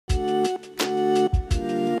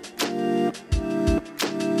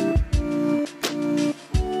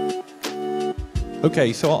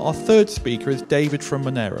Okay, so our third speaker is David from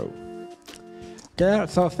Monero. Okay,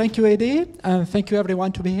 so thank you, Eddie, and thank you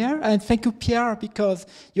everyone to be here, and thank you, Pierre, because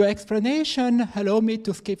your explanation allowed me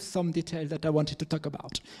to skip some details that I wanted to talk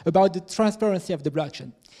about the transparency of the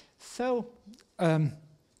blockchain. So, when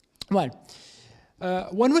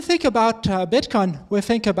we think about Bitcoin, we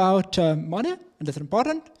think about money, and that's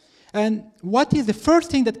important. And what is the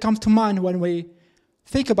first thing that comes to mind when we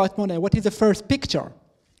think about money? What is the first picture?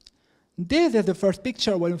 This is the first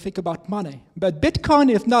picture when we think about money. But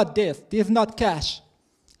Bitcoin is not this. This is not cash.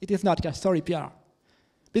 It is not cash. Sorry, Pierre.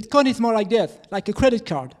 Bitcoin is more like this, like a credit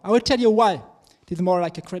card. I will tell you why it is more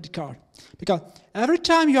like a credit card. Because every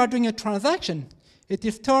time you are doing a transaction, it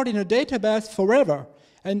is stored in a database forever.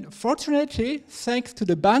 And fortunately, thanks to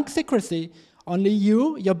the bank secrecy, only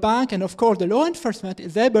you, your bank, and of course the law enforcement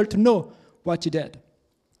is able to know what you did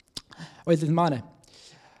with this money.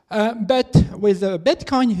 But with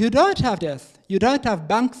Bitcoin, you don't have this. You don't have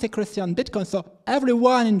bank secrecy on Bitcoin, so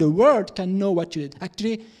everyone in the world can know what you did.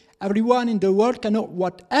 Actually, everyone in the world can know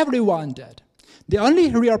what everyone did. The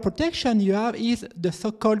only real protection you have is the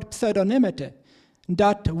so-called pseudonymity,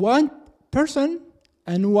 that one person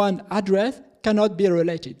and one address cannot be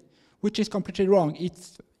related, which is completely wrong. It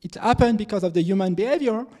happened because of the human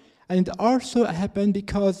behavior, and it also happened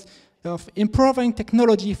because of improving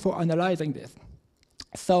technology for analyzing this.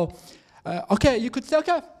 So, okay, you could say,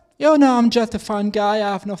 okay, you know, I'm just a fine guy,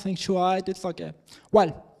 I have nothing to hide, it's okay.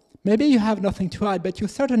 Well, maybe you have nothing to hide, but you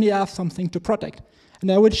certainly have something to protect.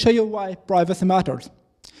 And I will show you why privacy matters.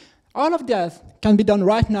 All of this can be done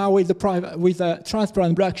right now with a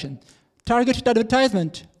transparent blockchain. Targeted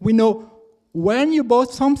advertisement, we know when you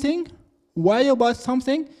bought something, why you bought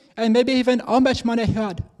something, and maybe even how much money you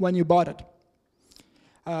had when you bought it.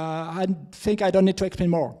 I think I don't need to explain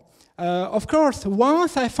more. Of course,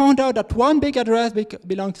 once I found out that one big address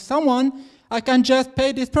belonged to someone, I can just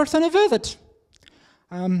pay this person a visit.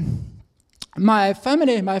 My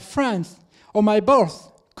family, my friends, or my boss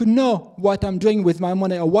could know what I'm doing with my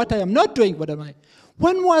money or what I am not doing with my money.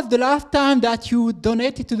 When was the last time that you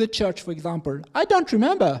donated to the church, for example? I don't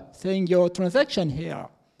remember seeing your transaction here.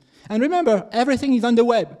 And remember, everything is on the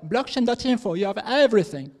web, blockchain.info, you have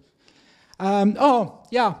everything. You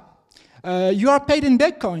are paid in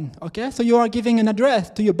Bitcoin, okay? So you are giving an address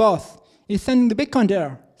to your boss. He's sending the Bitcoin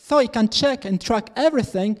there. So he can check and track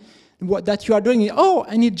everything that you are doing. Oh,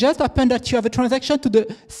 and it just happened that you have a transaction to the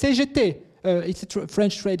CGT. It's a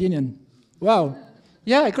French trade union. Wow.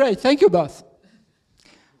 Yeah, great. Thank you, boss.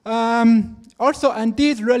 Also, and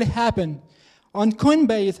this really happened. On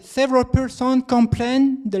Coinbase, several persons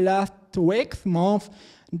complained the last weeks, month,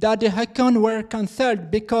 that the accounts were cancelled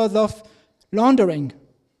because of laundering.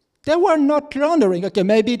 They were not laundering. Okay,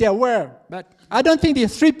 maybe they were, but I don't think the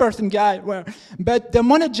 3-person guy were. But the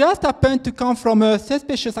money just happened to come from a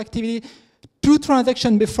suspicious activity 2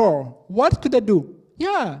 transactions before. What could they do?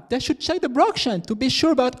 Yeah, they should check the blockchain to be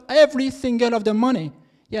sure about every single of the money.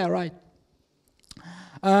 Yeah, right.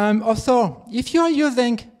 Also, if you are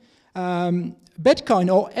using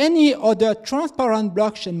Bitcoin or any other transparent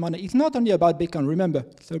blockchain money, it's not only about Bitcoin, remember,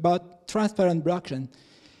 it's about transparent blockchain.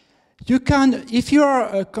 You can, if you are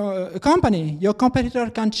a company, your competitor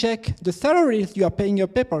can check the salaries you are paying your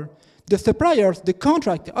people, the suppliers, the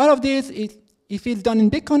contract, all of this, if it's done in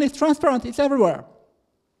Bitcoin, it's transparent, it's everywhere.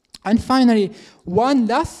 And finally, one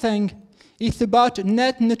last thing is about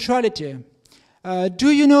net neutrality. Do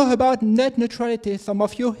you know about net neutrality, some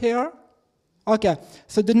of you here? Okay,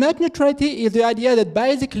 so the net neutrality is the idea that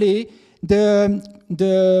basically the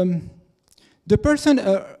person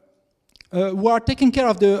who are taking care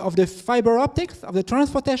of the fiber optics, of the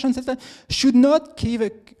transportation system, should not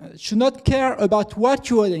care about what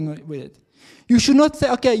you are doing with it. You should not say,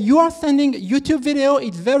 okay, you are sending YouTube video,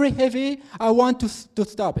 it's very heavy, I want to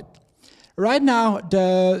stop it. Right now,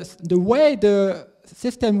 the way the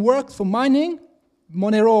system works for mining,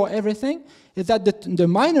 Monero, everything, is that the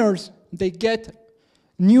miners, they get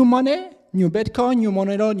new money, new Bitcoin, new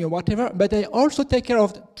Monero, new whatever, but they also take care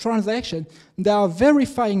of the transaction. They are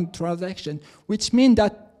verifying transaction, which means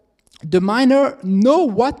that the miner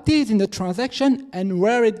knows what is in the transaction and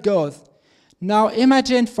where it goes. Now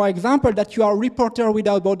imagine, for example, that you are a reporter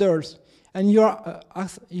without borders, and you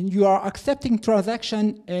are accepting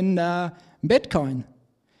transaction in Bitcoin,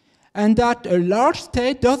 and that a large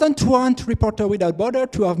state doesn't want reporter without borders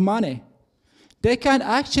to have money. They can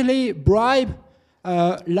actually bribe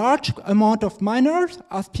a large amount of miners,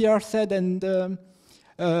 as Pierre said, and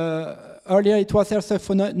earlier it was also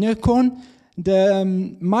for NewFinance. The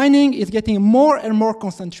mining is getting more and more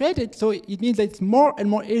concentrated, so it means that it's more and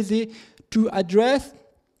more easy to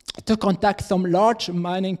contact some large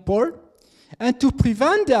mining pool. and to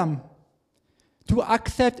prevent them to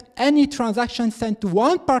accept any transaction sent to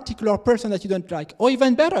one particular person that you don't like. Or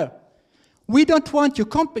even better, we don't want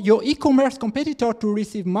your e-commerce competitor to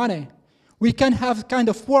receive money. We can have kind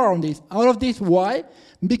of war on this. All of this, why?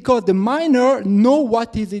 Because the miner know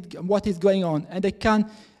what is going on, and they can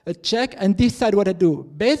check and decide what to do.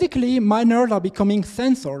 Basically, miners are becoming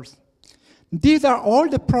censors. These are all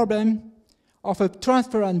the problems of a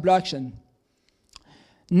transparent blockchain.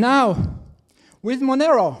 Now, with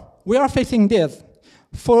Monero, we are facing this.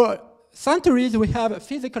 For centuries, we have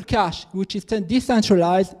physical cash, which is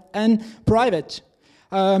decentralized and private.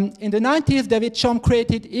 In the 90s, David Chaum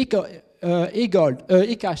created eCash,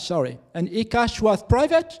 and eCash was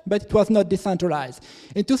private, but it was not decentralized.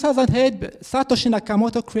 In 2008, Satoshi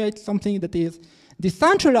Nakamoto created something that is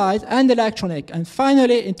decentralized and electronic. And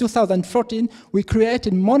finally, in 2014, we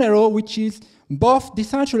created Monero, which is both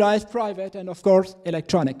decentralized, private, and of course,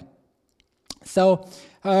 electronic. So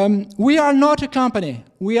we are not a company.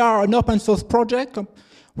 We are an open source project.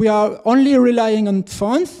 We are only relying on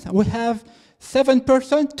funds. We have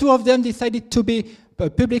 7%. 2 of them decided to be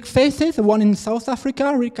public faces, one in South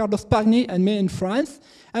Africa, Ricardo Spagni, and me in France,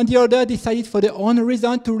 and the other decided for their own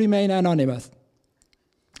reason to remain anonymous.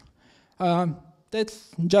 That's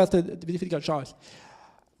just a difficult choice.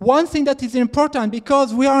 One thing that is important,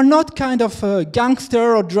 because we are not kind of a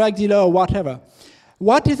gangster or drug dealer or whatever,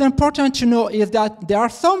 what is important to know is that there are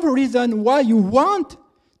some reasons why you want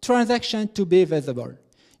transactions to be visible.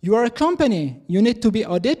 You are a company, you need to be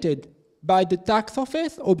audited by the tax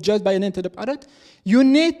office or just by an internet audit. You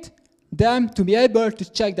need them to be able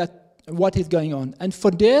to check that what is going on. And for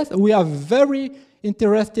this, we have a very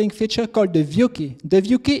interesting feature called the view key. The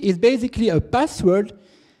view key is basically a password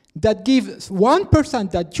that gives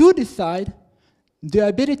 1% that you decide the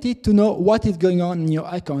ability to know what is going on in your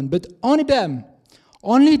account, but only them.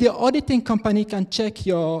 Only the auditing company can check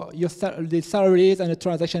the salaries and the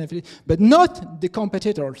transaction, but not the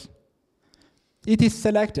competitors. It is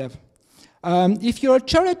selective. If you're a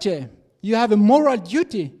charity, you have a moral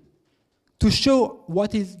duty to show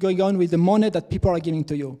what is going on with the money that people are giving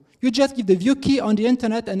to you. You just give the view key on the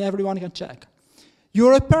internet and everyone can check.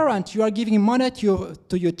 You're a parent, you are giving money to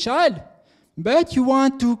your child, but you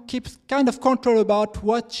want to keep kind of control about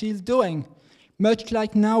what she's doing. Much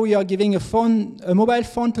like now we are giving a mobile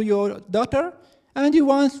phone to your daughter, and you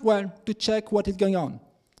want, well, to check what is going on.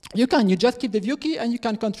 You just keep the view key and you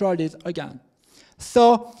can control this again.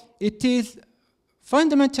 So it is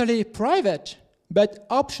fundamentally private, but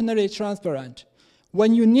optionally transparent.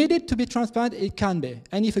 When you need it to be transparent, it can be.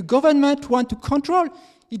 And if a government wants to control,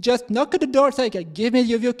 you just knock at the door, say, okay, give me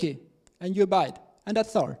your view key, and you buy it. And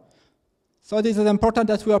that's all. So this is important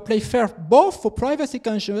that we play fair, both for privacy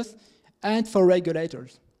conscious and for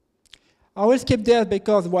regulators. I will skip there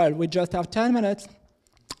because, well, we just have 10 minutes.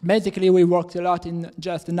 Basically, we worked a lot in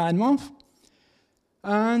just 9 months.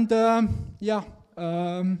 And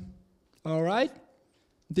all right.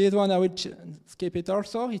 This one I will skip it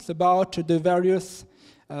also. It's about the various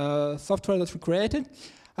software that we created.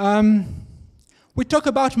 We talk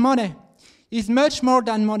about money. It's much more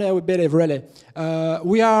than money, we believe, really.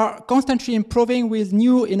 We are constantly improving with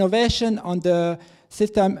new innovation on the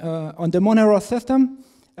system, on the Monero system,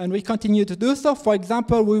 and we continue to do so. For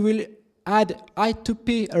example, we will add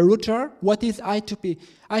I2P, a router. What is I2P?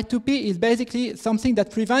 I2P is basically something that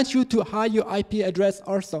prevents you to hide your IP address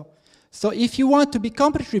also. So if you want to be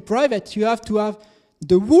completely private, you have to have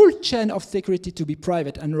the whole chain of security to be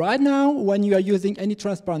private. And right now, when you are using any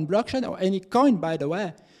transparent blockchain, or any coin, by the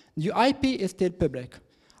way, your IP is still public.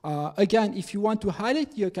 Again, if you want to hide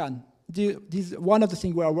it, you can. This is one of the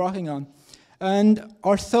things we are working on. And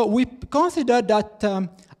also, we consider that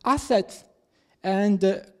assets and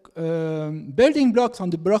building blocks on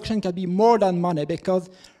the blockchain can be more than money, because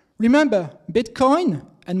remember, Bitcoin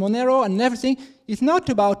and Monero and everything is not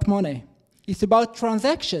about money. It's about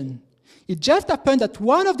transaction. It just happened that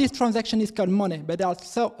one of these transactions is called money, but there are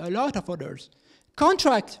a lot of others.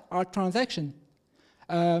 Contracts are transactions.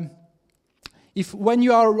 When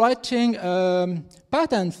you are writing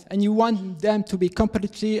patents and you want them to be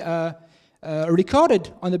completely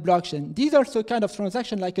recorded on the blockchain, these are also kind of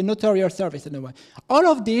transactions like a notarial service in a way. All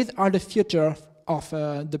of these are the future of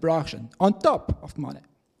the blockchain, on top of money.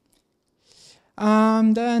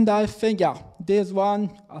 And then I think, yeah, this one,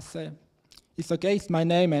 I say, it's okay, it's my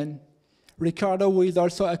name, and Ricardo, who is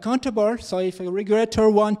also accountable, so if a regulator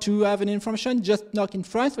wants to have any information, just knock in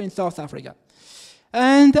France or in South Africa.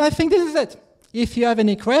 And I think this is it. If you have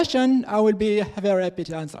any question, I will be very happy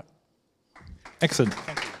to answer. Excellent.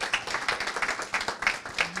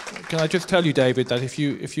 Can I just tell you, David, that if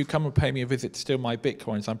you come and pay me a visit to steal my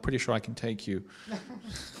bitcoins, I'm pretty sure I can take you. No,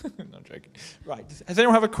 I'm joking. Right. Does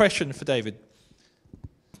anyone have a question for David?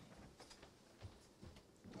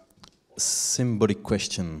 Symbolic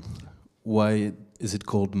question. Why is it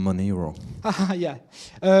called Monero? Yeah.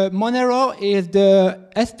 Monero is the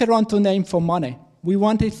Esperanto name for money. We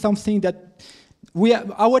wanted something that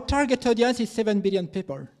our target audience is 7 billion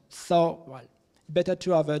people. So, well, better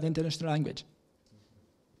to have an international language.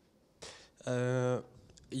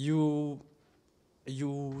 You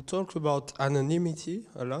talk about anonymity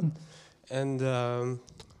a lot, and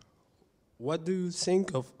what do you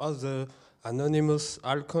think of other anonymous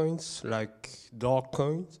altcoins like dark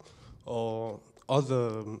coins or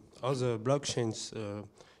other blockchains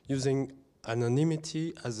using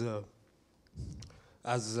anonymity as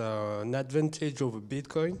an advantage over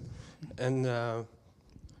Bitcoin? And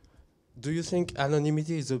do you think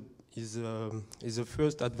anonymity is the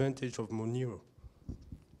first advantage of Monero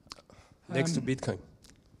next to Bitcoin?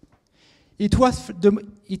 It was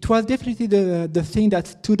definitely the thing that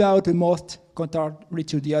stood out the most contrary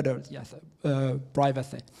to the others. Yes,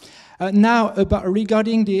 privacy. Now,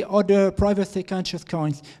 regarding the other privacy-conscious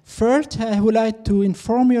coins. First, I would like to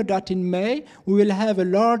inform you that in May, we will have a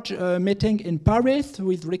large meeting in Paris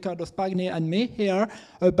with Riccardo Spagni and me here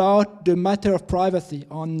about the matter of privacy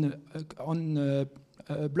on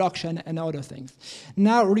blockchain and other things.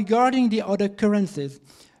 Now, regarding the other currencies.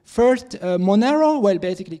 First, Monero, well,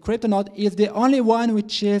 basically, Cryptonaut is the only one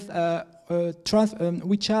which is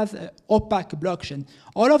which has opaque blockchain.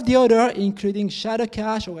 All of the other, including Shadow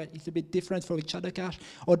Cash, or it's a bit different for Shadow Cash,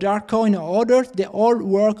 or Darkcoin or others, they all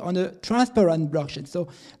work on a transparent blockchain. So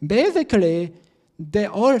basically, they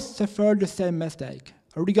all suffer the same mistake.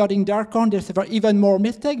 Regarding Darkcoin, they suffer even more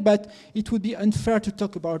mistake, but it would be unfair to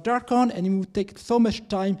talk about Darkcoin, and it would take so much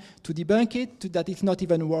time to debunk it that it's not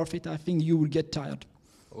even worth it. I think you will get tired.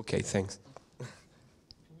 Okay, thanks.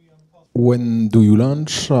 When do you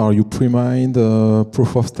launch? Are you pre-mined,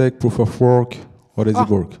 proof of stake, proof of work? How does it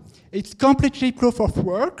work? It's completely proof of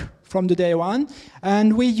work from the day one.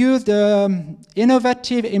 And we use the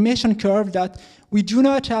innovative emission curve that we do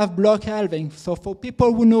not have block halving. So for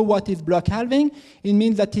people who know what is block halving, it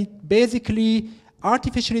means that it basically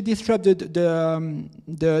artificially disrupted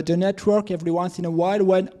the network every once in a while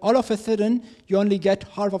when all of a sudden you only get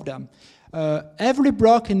half of them. Every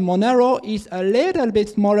block in Monero is a little bit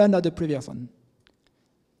smaller than the previous one.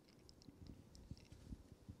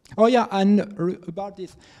 Oh yeah, and about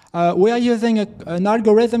this, we are using an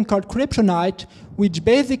algorithm called Kryptonite, which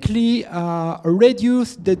basically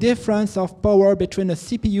reduces the difference of power between a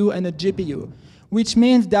CPU and a GPU, which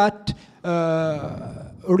means that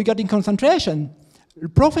regarding concentration,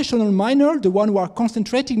 professional miners, the one who are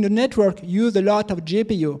concentrating the network, use a lot of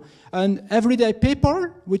GPU. And everyday people,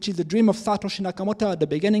 which is the dream of Satoshi Nakamoto at the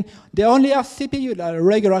beginning, they only have CPU, like a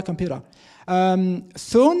regular computer.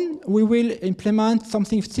 Soon, we will implement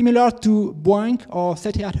something similar to Boink or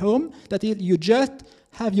SETI at home. That is, you just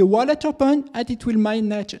have your wallet open and it will mine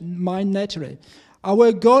naturally.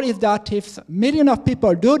 Our goal is that if millions of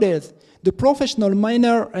people do this, the professional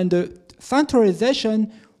miner and the centralization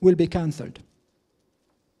will be cancelled.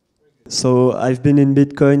 So I've been in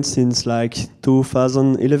Bitcoin since like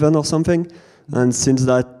 2011 or something. And since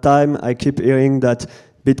that time, I keep hearing that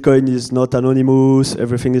Bitcoin is not anonymous,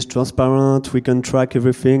 everything is transparent, we can track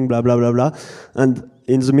everything, blah, blah, blah, blah. And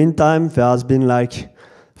in the meantime, there has been like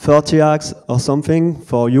 30 hacks or something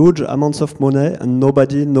for huge amounts of money, and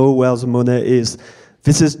nobody knows where the money is.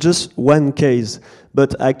 This is just one case.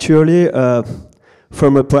 But actually,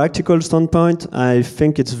 from a practical standpoint, I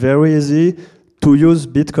think it's very easy to use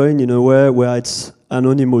Bitcoin in a way where it's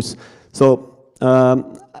anonymous. So,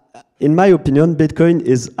 in my opinion, Bitcoin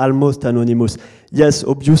is almost anonymous. Yes,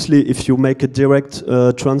 obviously, if you make a direct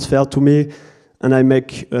transfer to me, and I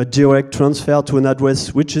make a direct transfer to an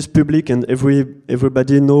address which is public and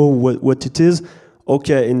everybody know what it is,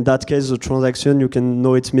 okay, in that case, the transaction, you can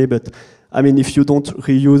know it's me, but I mean, if you don't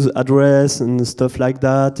reuse address and stuff like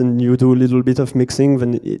that, and you do a little bit of mixing,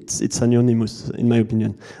 then it's anonymous, in my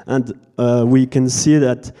opinion. And we can see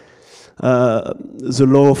that the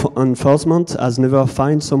law of enforcement has never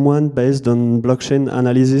found someone based on blockchain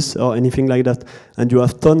analysis or anything like that. And you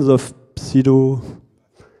have tons of pseudo...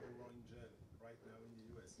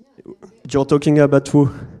 You're talking about who?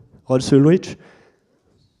 Russell Rich?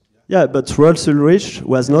 Yeah, but Russell Rich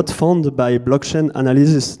was not found by blockchain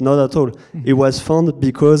analysis, not at all. He was found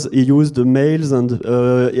because he used the mails and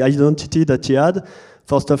identity that he had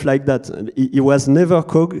for stuff like that. He was never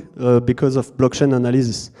caught because of blockchain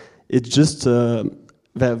analysis. It's just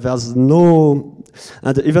There's no,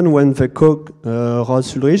 and even when they caught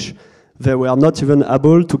Rolf Ulrich, they were not even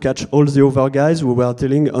able to catch all the other guys who were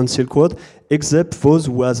dealing on Silk Road, except those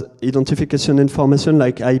who has identification information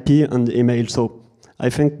like IP and email. So I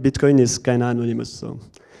think Bitcoin is kind of anonymous. So,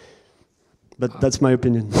 but that's my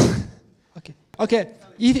opinion. Okay.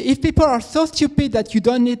 If people are so stupid that you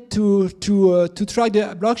don't need to track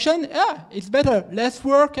the blockchain, it's better. Less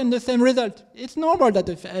work and the same result. It's normal that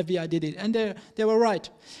the FBI did it, and they were right.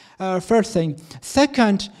 First thing.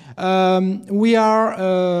 Second, we are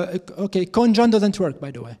okay. CoinJoin doesn't work,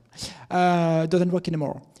 by the way. Doesn't work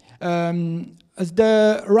anymore.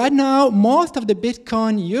 Right now, most of the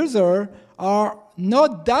Bitcoin users are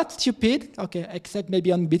not that stupid, okay, except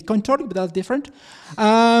maybe on Bitcoin Talk, but that's different.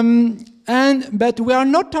 But we are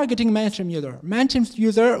not targeting mainstream user. Mainstream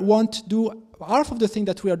user won't do half of the thing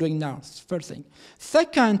that we are doing now, first thing.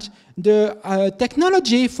 Second, the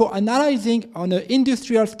technology for analyzing on an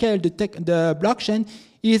industrial scale the blockchain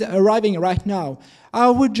is arriving right now. I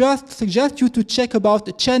would just suggest you to check about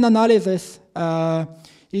the chain analysis.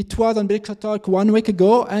 It was on Bitcoin Talk 1 week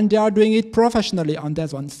ago, and they are doing it professionally on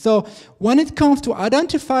this one. So when it comes to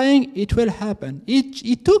identifying, it will happen.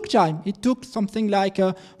 It took time. It took something like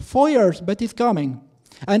 4 years, but it's coming.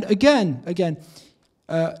 And again,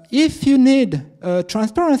 if you need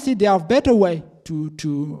transparency, there are better way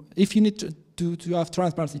to if you need to have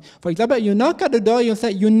transparency. For example, you knock at the door, you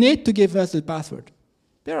say, you need to give us the password.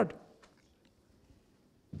 Period.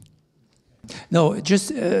 No,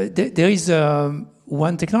 just there is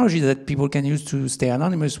one technology that people can use to stay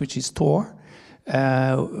anonymous, which is Tor.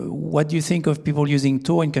 What do you think of people using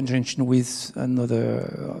Tor in conjunction with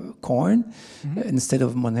another coin instead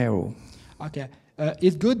of Monero? Okay,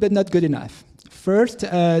 it's good, but not good enough. First,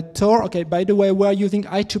 Tor, okay, by the way, we're using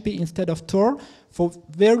I2P instead of Tor for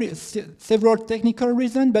several technical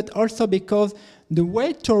reasons, but also because the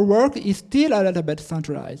way Tor works is still a little bit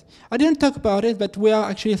centralized. I didn't talk about it, but we are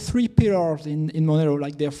actually 3 pillars in Monero.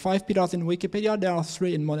 Like there are 5 pillars in Wikipedia, there are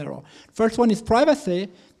 3 in Monero. First one is privacy,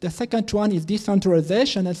 the second one is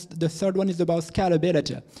decentralization, and the third one is about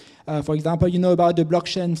scalability. For example, you know about the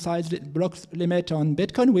blockchain size block limit on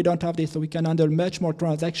Bitcoin. We don't have this, so we can handle much more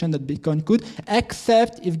transactions than Bitcoin could,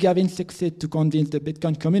 except if Gavin succeeds to convince the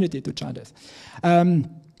Bitcoin community to change this.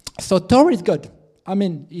 So Tor is good. I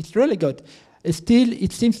mean, it's really good. Still,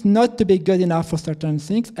 it seems not to be good enough for certain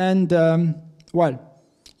things, and well,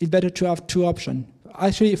 it's better to have 2 options.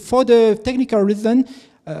 Actually, for the technical reason,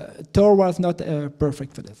 Tor was not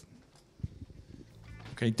perfect for this.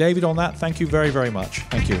 Okay, David, on that, thank you very, very much.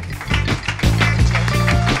 Thank you.